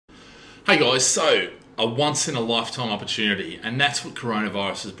Hey guys, so a once in a lifetime opportunity, and that's what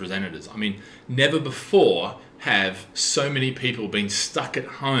coronavirus has presented us. I mean, never before have so many people been stuck at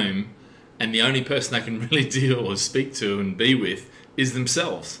home and the only person they can really deal or speak to and be with is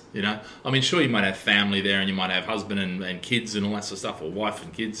themselves, you know. I mean, sure, you might have family there and you might have husband and kids and all that sort of stuff, or wife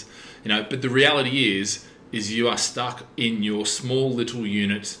and kids, you know, but the reality is you are stuck in your small little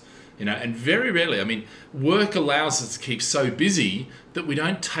unit, you know, and very rarely, I mean, work allows us to keep so busy that we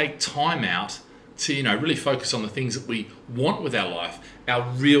don't take time out to, you know, really focus on the things that we want with our life, our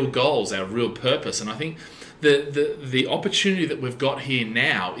real goals, our real purpose. And I think the opportunity that we've got here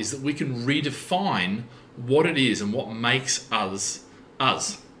now is that we can redefine what it is and what makes us,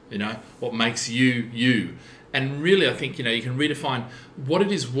 you know, what makes you. And really, I think, you know, you can redefine what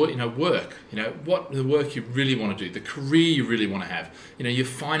it is, you know, work, you know, what the work you really want to do, the career you really want to have, you know, your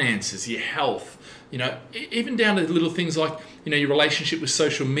finances, your health, you know, even down to little things like, you know, your relationship with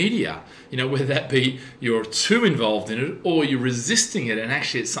social media, you know, whether that be you're too involved in it or you're resisting it and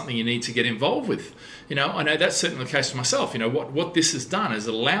actually it's something you need to get involved with. You know, I know that's certainly the case for myself. You know, what this has done is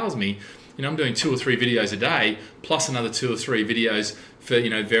it allows me, you know, I'm doing 2 or 3 videos a day, plus another 2 or 3 videos for, you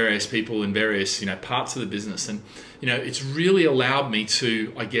know, various people in various, you know, parts of the business. And, you know, it's really allowed me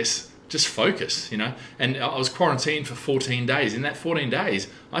to, I guess, just focus, you know. And I was quarantined for 14 days. In that 14 days,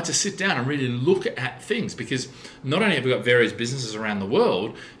 I had to sit down and really look at things, because not only have I got various businesses around the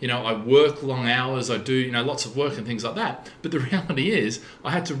world, you know, I work long hours, I do, you know, lots of work and things like that. But the reality is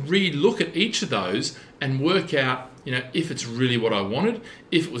I had to re-look at each of those and work out, you know, if it's really what I wanted,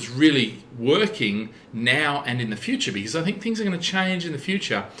 if it was really working now and in the future, because I think things are going to change in the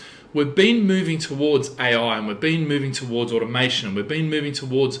future. We've been moving towards AI and we've been moving towards automation and we've been moving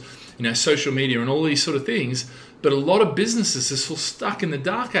towards, you know, social media and all these sort of things, but a lot of businesses are still stuck in the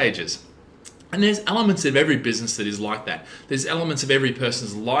dark ages. And there's elements of every business that is like that. There's elements of every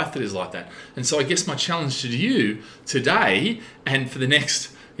person's life that is like that. And so I guess my challenge to you today and for the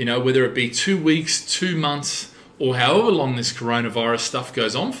next, you know, whether it be 2 weeks, 2 months, or however long this coronavirus stuff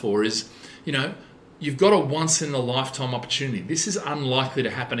goes on for is, you know, you've got a once in a lifetime opportunity. This is unlikely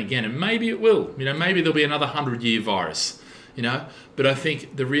to happen again, and maybe it will. You know, maybe there'll be another 100-year virus, you know, but I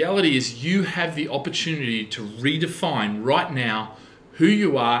think the reality is you have the opportunity to redefine right now who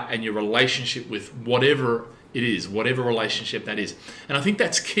you are and your relationship with whatever it is, whatever relationship that is. And I think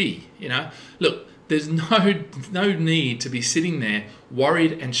that's key, you know. Look, there's no need to be sitting there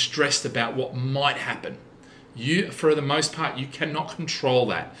worried and stressed about what might happen. You, for the most part, you cannot control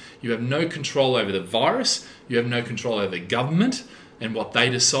that. You have no control over the virus. You have no control over the government and what they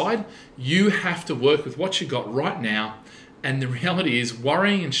decide. You have to work with what you got right now. And the reality is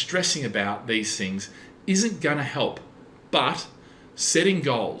worrying and stressing about these things isn't going to help. But setting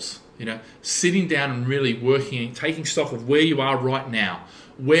goals, you know, sitting down and really working and taking stock of where you are right now,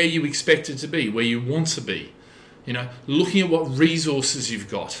 where you expect it to be, where you want to be, you know, looking at what resources you've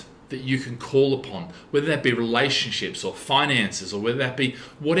got that you can call upon, whether that be relationships or finances, or whether that be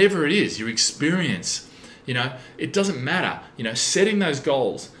whatever it is, your experience, you know, it doesn't matter, you know, setting those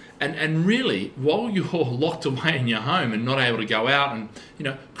goals. And really, while you're locked away in your home and not able to go out, and, you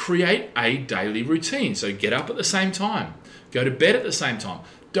know, create a daily routine. So get up at the same time, go to bed at the same time.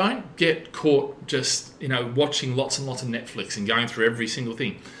 Don't get caught just, you know, watching lots and lots of Netflix and going through every single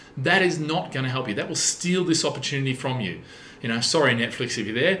thing. That is not going to help you. That will steal this opportunity from you. You know, sorry Netflix if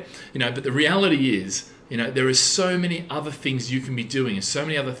you're there, you know, but the reality is, you know, there are so many other things you can be doing and so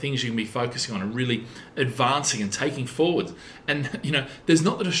many other things you can be focusing on and really advancing and taking forward. And, you know, there's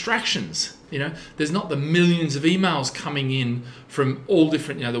not the distractions, you know, there's not the millions of emails coming in from all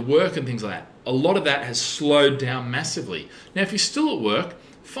different, you know, the work and things like that. A lot of that has slowed down massively. Now, if you're still at work,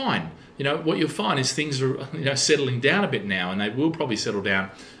 fine. You know, what you'll find is things are, you know, settling down a bit now, and they will probably settle down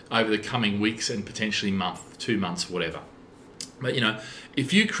over the coming weeks and potentially month, 2 months, whatever. But, you know,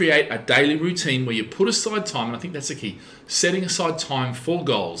 if you create a daily routine where you put aside time, and I think that's the key, setting aside time for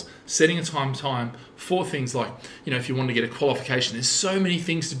goals, setting a time for things like, you know, if you want to get a qualification, there's so many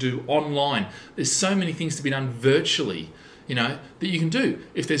things to do online. There's so many things to be done virtually, you know, that you can do.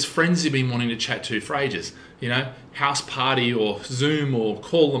 If there's friends you've been wanting to chat to for ages, you know, house party or Zoom or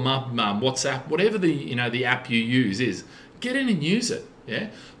call them up, WhatsApp, whatever the, you know, the app you use is, get in and use it.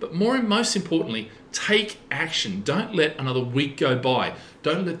 Yeah, but most importantly, take action. Don't let another week go by.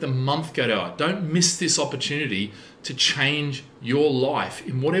 Don't let the month go by. Don't miss this opportunity to change your life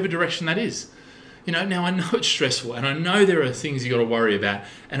in whatever direction that is. You know, now I know it's stressful, and I know there are things you got to worry about,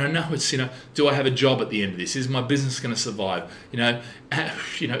 and I know it's, you know, do I have a job at the end of this? Is my business going to survive? You know,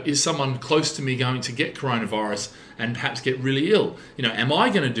 is someone close to me going to get coronavirus and perhaps get really ill? You know, am I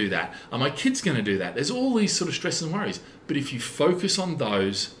going to do that? Are my kids going to do that? There's all these sort of stresses and worries. But if you focus on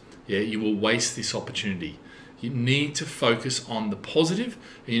those, yeah, you will waste this opportunity. You need to focus on the positive,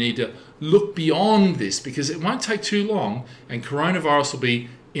 and you need to look beyond this, because it won't take too long and coronavirus will be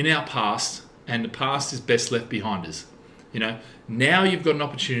in our past, and the past is best left behind us. You know, now you've got an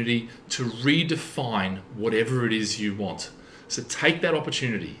opportunity to redefine whatever it is you want. So take that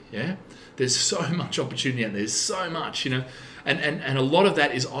opportunity, yeah? There's so much opportunity out there. There's so much, you know, and a lot of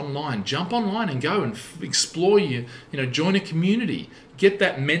that is online. Jump online and go and explore join a community, get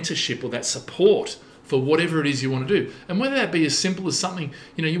that mentorship or that support for whatever it is you want to do. And whether that be as simple as something,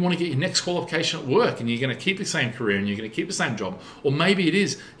 you want to get your next qualification at work and you're going to keep the same career and you're going to keep the same job, or maybe it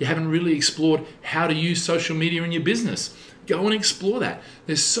is you haven't really explored how to use social media in your business. Go and explore that.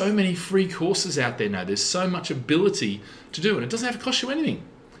 There's so many free courses out there now. There's so much ability to do, and it doesn't have to cost you anything.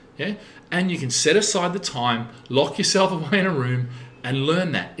 Yeah? And you can set aside the time, lock yourself away in a room and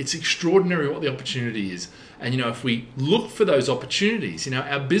learn that. It's extraordinary what the opportunity is. And if we look for those opportunities,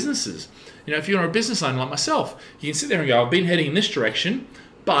 our businesses, if you're a business owner like myself, you can sit there and go, I've been heading in this direction,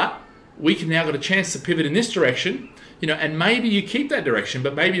 but we can now got a chance to pivot in this direction, and maybe you keep that direction,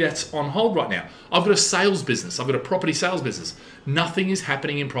 but maybe that's on hold right now. I've got a sales business. I've got a property sales business. Nothing is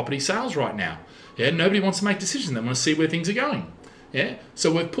happening in property sales right now. Yeah, nobody wants to make decisions. They want to see where things are going. Yeah,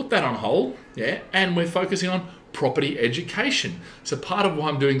 so we've put that on hold. Yeah, and we're focusing on property education. So part of why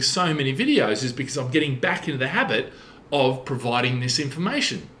I'm doing so many videos is because I'm getting back into the habit of providing this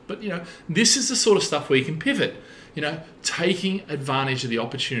information. But this is the sort of stuff where you can pivot. Taking advantage of the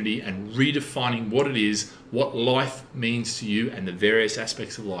opportunity and redefining what it is, what life means to you, and the various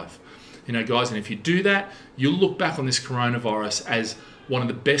aspects of life. Guys, and if you do that, you'll look back on this coronavirus as one of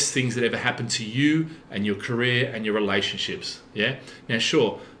the best things that ever happened to you and your career and your relationships. Yeah. Now,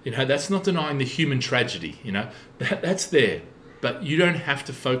 sure, that's not denying the human tragedy. That's there, but you don't have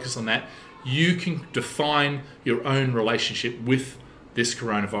to focus on that. You can define your own relationship with this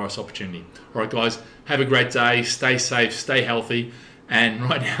coronavirus opportunity. All right, guys, have a great day. Stay safe, stay healthy, and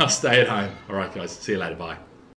right now, stay at home. All right, guys, see you later. Bye.